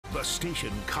The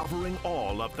station covering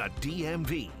all of the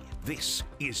DMV. This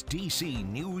is DC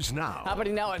News Now.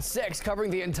 Happening now at 6, covering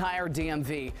the entire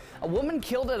DMV. A woman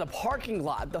killed at a parking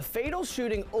lot. The fatal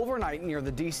shooting overnight near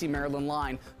the DC-Maryland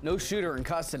line. No shooter in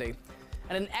custody.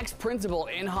 And an ex-principal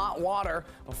in hot water.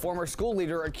 A former school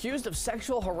leader accused of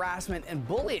sexual harassment and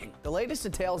bullying. The latest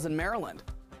details in Maryland.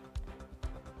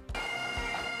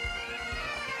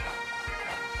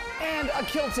 And a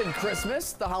kilted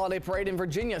Christmas, the holiday parade in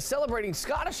Virginia celebrating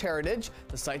Scottish heritage,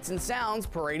 the sights and sounds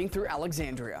parading through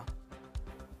Alexandria.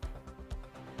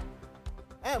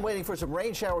 And waiting for some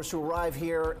rain showers to arrive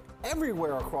here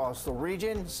everywhere across the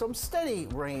region. Some steady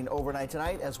rain overnight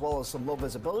tonight, as well as some low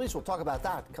visibilities. We'll talk about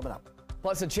that coming up.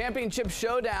 Plus a championship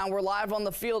showdown. We're live on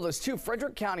the field as two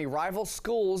Frederick County rival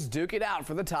schools duke it out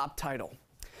for the top title.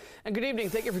 And good evening.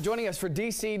 Thank you for joining us for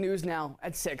DC News Now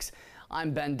at 6.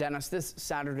 I'm Ben Dennis. This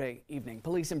Saturday evening,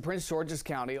 police in Prince George's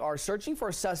County are searching for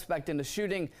a suspect in a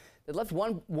shooting that left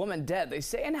one woman dead. They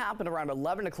say it happened around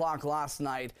 11 o'clock last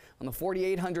night on the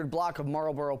 4800 block of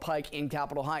Marlboro Pike in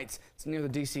Capitol Heights. It's near the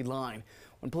DC line.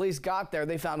 When police got there,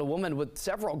 they found a woman with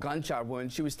several gunshot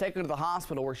wounds. She was taken to the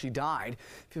hospital where she died.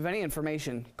 If you have any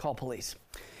information, call police.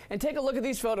 And take a look at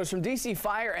these photos from DC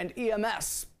Fire and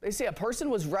EMS. They say a person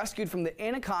was rescued from the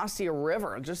Anacostia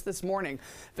River just this morning.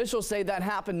 Officials say that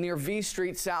happened near V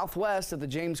Street Southwest at the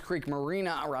James Creek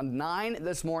Marina around 9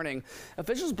 this morning.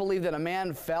 Officials believe that a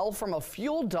man fell from a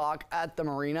fuel dock at the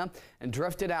marina and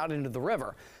drifted out into the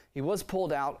river. He was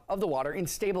pulled out of the water in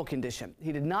stable condition.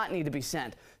 He did not need to be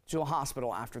sent to a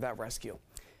hospital after that rescue.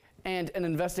 And an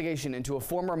investigation into a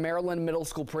former Maryland middle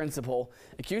school principal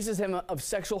accuses him of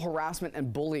sexual harassment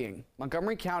and bullying.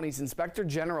 Montgomery County's Inspector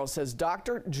General says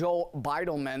Dr. Joel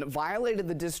Beidelman violated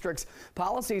the district's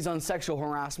policies on sexual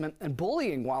harassment and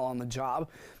bullying while on the job.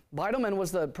 Beidelman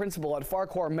was the principal at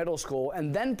Farquhar Middle School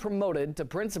and then promoted to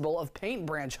principal of Paint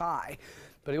Branch High.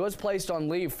 But he was placed on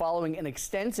leave following an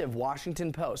extensive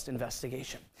Washington Post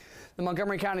investigation. The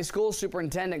Montgomery County School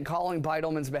Superintendent calling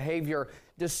Beidelman's behavior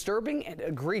disturbing and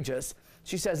egregious.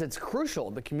 She says it's crucial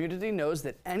the community knows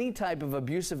that any type of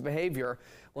abusive behavior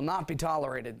will not be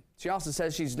tolerated. She also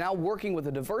says she's now working with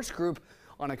a diverse group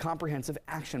on a comprehensive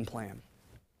action plan.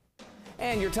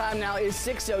 And your time now is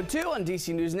 6:02 on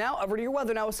DC News Now. Over to your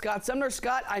weather now with Scott Sumner.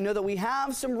 Scott, I know that we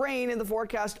have some rain in the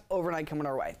forecast overnight coming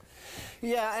our way.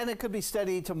 Yeah, and it could be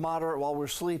steady to moderate while we're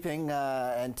sleeping.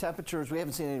 And temperatures, we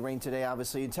haven't seen any rain today,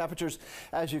 obviously. And temperatures,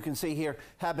 as you can see here,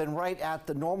 have been right at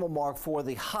the normal mark for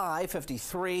the high,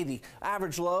 53. The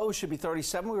average low should be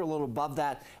 37. We were a little above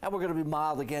that. And we're going to be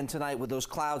mild again tonight with those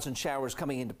clouds and showers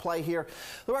coming into play here.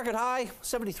 The record high,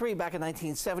 73 back in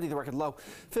 1970. The record low,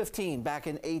 15 back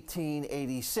in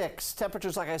 1886.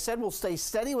 Temperatures, like I said, will stay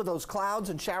steady with those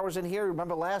clouds and showers in here.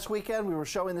 Remember last weekend we were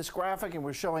showing this graphic and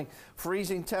we're showing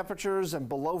freezing temperatures and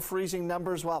below freezing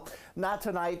numbers. Well, not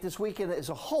tonight. This weekend as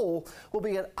a whole will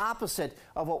be an opposite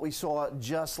of what we saw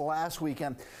just last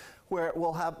weekend, where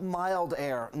we'll have mild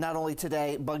air, not only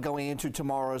today, but going into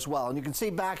tomorrow as well. And you can see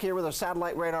back here with our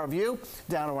satellite radar view,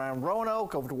 down around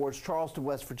Roanoke, over towards Charleston,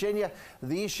 West Virginia.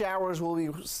 These showers will be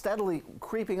steadily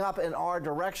creeping up in our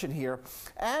direction here.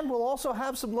 And we'll also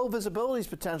have some low visibilities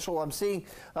potential. I'm seeing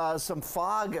some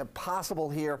fog possible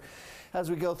here as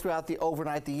we go throughout the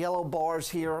overnight. The yellow bars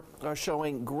here are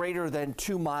showing greater than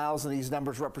 2 miles, and these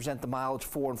numbers represent the mileage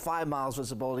 4 and 5 miles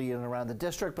visibility in and around the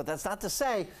district. But that's not to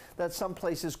say that some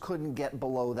places couldn't get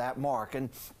below that mark. And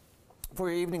for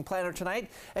your evening planner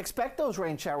tonight, expect those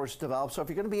rain showers to develop. So if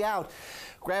you're going to be out,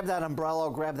 grab that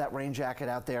umbrella, grab that rain jacket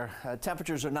out there.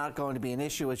 Temperatures are not going to be an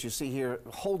issue, as you see here,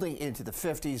 holding into the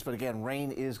 50s. But again,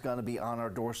 rain is going to be on our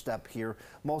doorstep here,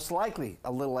 most likely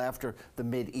a little after the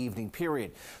mid-evening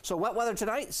period. So wet weather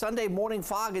tonight, Sunday morning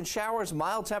fog and showers,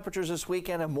 mild temperatures this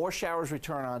weekend, and more showers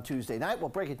return on Tuesday night. We'll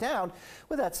break it down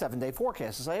with that 7-day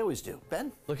forecast, as I always do.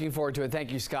 Ben? Looking forward to it.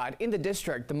 Thank you, Scott. In the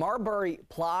district, the Marbury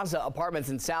Plaza apartments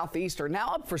in Southeast are now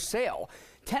up for sale.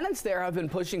 Tenants there have been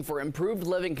pushing for improved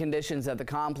living conditions at the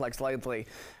complex lately.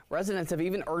 Residents have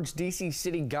even urged DC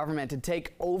city government to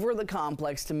take over the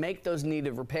complex to make those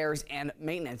needed repairs and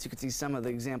maintenance. You can see some of the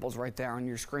examples right there on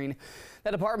your screen.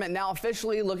 That apartment now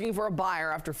officially looking for a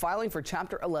buyer after filing for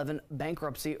Chapter 11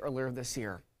 bankruptcy earlier this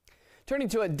year. Turning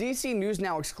to a DC News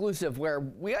Now exclusive where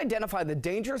we identify the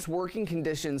dangerous working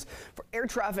conditions for air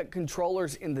traffic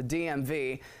controllers in the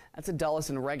DMV. That's at Dulles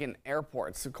and Reagan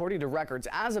airports. According to records,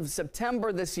 as of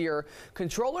September this year,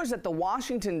 controllers at the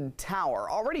Washington Tower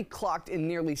already clocked in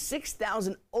nearly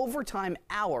 6,000 overtime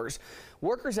hours.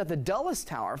 Workers at the Dulles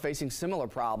Tower facing similar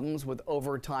problems with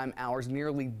overtime hours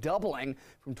nearly doubling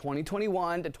from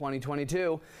 2021 to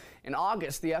 2022. In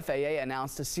August, the FAA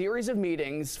announced a series of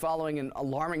meetings following an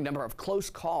alarming number of close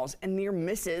calls and near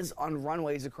misses on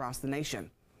runways across the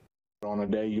nation. On a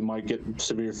day you might get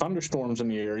severe thunderstorms in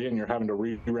the area and you're having to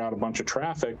reroute a bunch of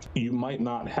traffic, you might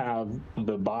not have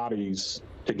the bodies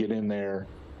to get in there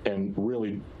and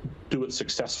really do it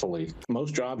successfully.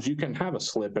 Most jobs you can have a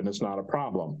slip and it's not a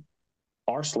problem.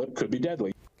 Our slip could be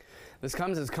deadly. This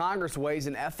comes as Congress weighs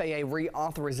an FAA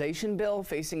reauthorization bill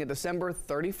facing a December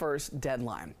 31st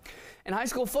deadline. And high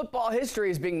school football history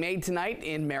is being made tonight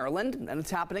in Maryland, and it's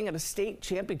happening at a state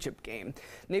championship game.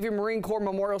 Navy Marine Corps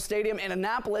Memorial Stadium in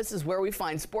Annapolis is where we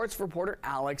find sports reporter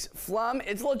Alex Flum.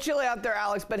 It's a little chilly out there,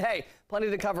 Alex, but hey,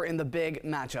 plenty to cover in the big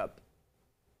matchup.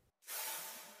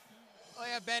 Oh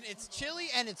yeah, Ben, it's chilly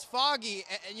and it's foggy,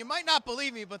 and you might not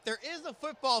believe me, but there is a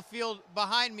football field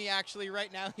behind me actually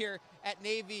right now here at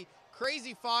Navy.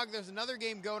 Crazy fog. There's another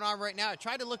game going on right now. I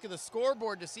tried to look at the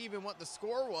scoreboard to see even what the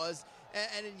score was,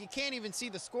 and you can't even see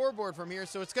the scoreboard from here,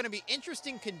 so it's going to be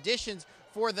interesting conditions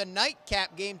for the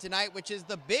nightcap game tonight, which is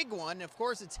the big one. Of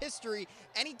course, it's history.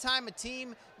 Anytime a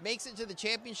team makes it to the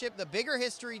championship, the bigger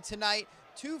history tonight,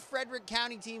 two Frederick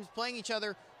County teams playing each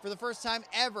other for the first time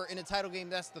ever in a title game.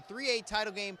 That's the 3A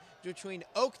title game between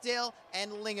Oakdale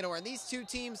and Linganore. And these two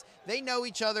teams, they know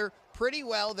each other pretty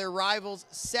well. They're rivals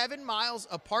 7 miles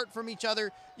apart from each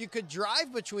other. You could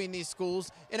drive between these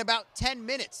schools in about 10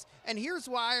 minutes. And here's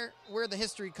where the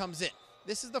history comes in.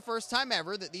 This is the first time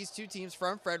ever that these two teams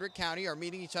from Frederick County are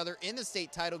meeting each other in the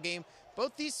state title game.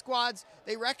 Both these squads,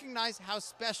 they recognize how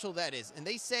special that is, and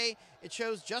they say it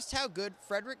shows just how good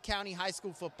Frederick County high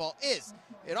school football is.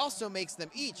 It also makes them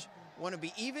each want to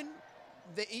be even.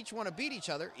 They each want to beat each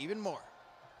other even more.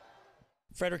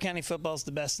 Frederick County football is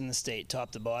the best in the state,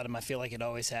 top to bottom. I feel like it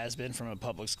always has been from a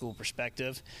public school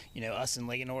perspective. You know, us and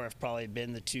Linganore have probably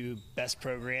been the two best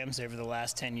programs over the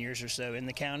last 10 years or so in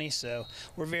the county, so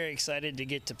we're very excited to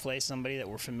get to play somebody that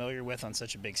we're familiar with on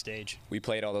such a big stage. We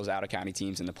played all those out-of-county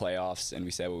teams in the playoffs, and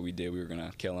we said what we did, we were going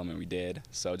to kill them, and we did.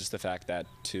 So just the fact that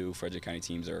two Frederick County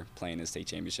teams are playing in the state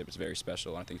championship is very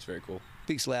special, and I think it's very cool.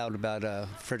 Speaks loud about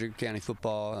Frederick County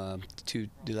football.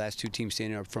 The last two teams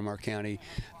standing up from our county,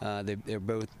 they're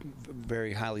both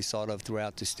very highly sought of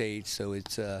throughout the state. So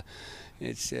it's good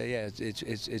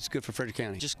for Frederick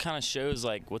County. It just kind of shows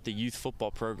like what the youth football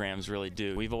programs really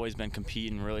do. We've always been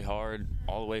competing really hard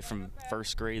all the way from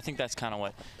first grade. I think that's kind of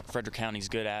what Frederick County's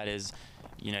good at is,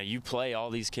 you know, you play all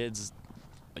these kids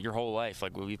your whole life.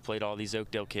 Like we've played all these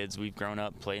Oakdale kids. We've grown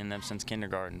up playing them since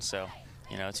kindergarten. So,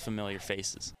 you know, it's familiar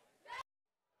faces.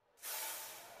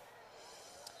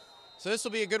 So this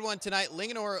will be a good one tonight.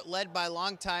 Linganore led by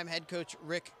longtime head coach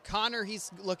Rick Connor.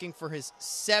 He's looking for his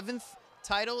 7th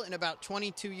title in about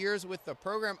 22 years with the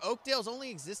program. Oakdale's only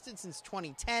existed since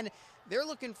 2010. They're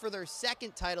looking for their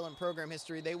 2nd title in program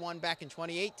history. They won back in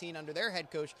 2018 under their head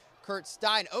coach Kurt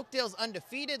Stein. Oakdale's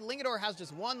undefeated. Linganore has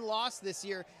just 1 loss this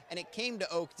year, and it came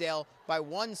to Oakdale by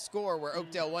 1 score where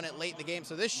Oakdale won it late in the game.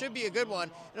 So this should be a good one.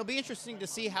 It'll be interesting to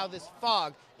see how this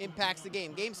fog impacts the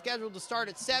game. Game scheduled to start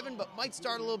at 7, but might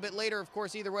start a little bit later. Of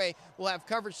course, either way, we'll have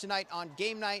coverage tonight on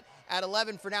game night at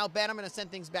 11. For now, Ben, I'm going to send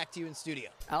things back to you in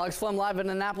studio. Alex Flum live in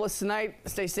Annapolis tonight.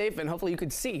 Stay safe, and hopefully you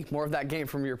could see more of that game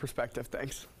from your perspective.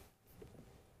 Thanks.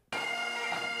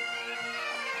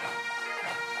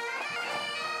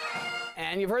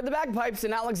 And you've heard the bagpipes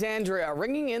in Alexandria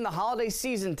ringing in the holiday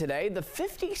season today, the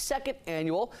 52nd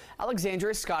annual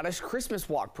Alexandria Scottish Christmas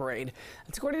Walk Parade.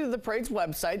 That's according to the parade's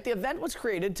website. The event was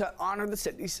created to honor the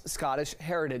city's Scottish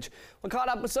heritage. We caught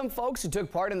up with some folks who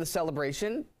took part in the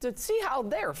celebration to see how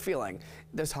they're feeling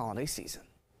this holiday season.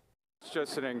 It's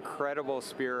just an incredible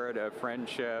spirit of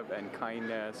friendship and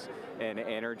kindness and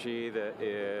energy that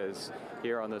is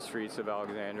here on the streets of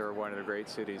Alexandria, one of the great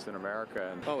cities in America.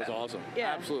 And oh, it's awesome.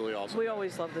 Yeah. Absolutely awesome. We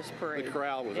always love this parade. The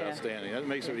crowd was outstanding. That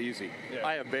makes it easy. Yeah.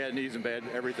 I have bad knees and bad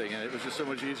everything, and it was just so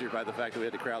much easier by the fact that we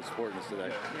had the crowd supporting us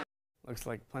today. Looks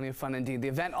like plenty of fun indeed. The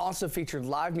event also featured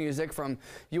live music from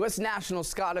U.S. National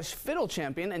Scottish Fiddle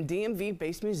champion and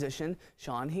DMV-based musician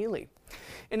Sean Healy.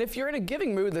 And if you're in a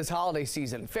giving mood this holiday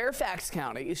season, Fairfax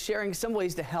County is sharing some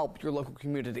ways to help your local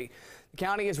community. The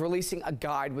county is releasing a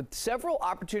guide with several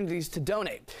opportunities to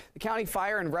donate. The County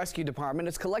Fire and Rescue Department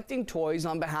is collecting toys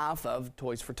on behalf of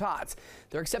Toys for Tots.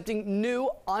 They're accepting new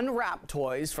unwrapped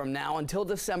toys from now until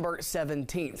December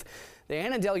 17th. The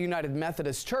Annandale United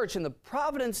Methodist Church and the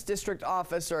Providence District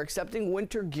Office are accepting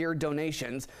winter gear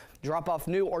donations. Drop off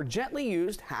new or gently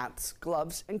used hats,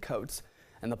 gloves, and coats.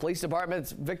 And the Police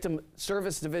Department's Victim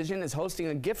Service Division is hosting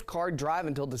a gift card drive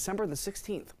until December the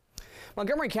 16th.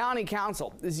 Montgomery County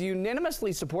Council is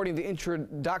unanimously supporting the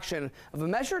introduction of a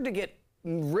measure to get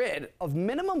rid of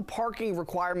minimum parking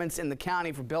requirements in the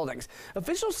county for buildings.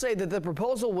 Officials say that the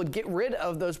proposal would get rid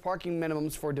of those parking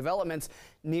minimums for developments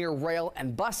near rail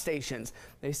and bus stations.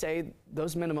 They say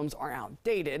those minimums are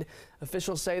outdated.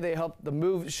 Officials say they hope the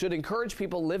move should encourage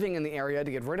people living in the area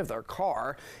to get rid of their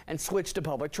car and switch to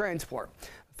public transport.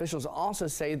 Officials also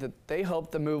say that they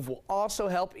hope the move will also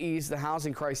help ease the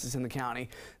housing crisis in the county.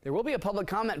 There will be a public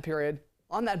comment period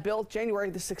on that bill January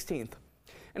the 16th.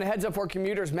 And a heads up for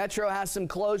commuters, Metro has some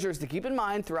closures to keep in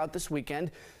mind throughout this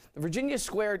weekend. The Virginia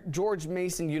Square George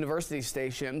Mason University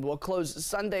station will close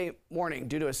Sunday morning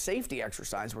due to a safety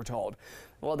exercise, we're told.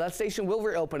 Well, that station will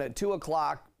reopen at 2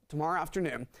 o'clock tomorrow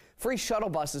afternoon. Free shuttle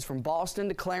buses from Boston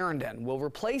to Clarendon will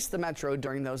replace the Metro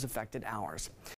during those affected hours.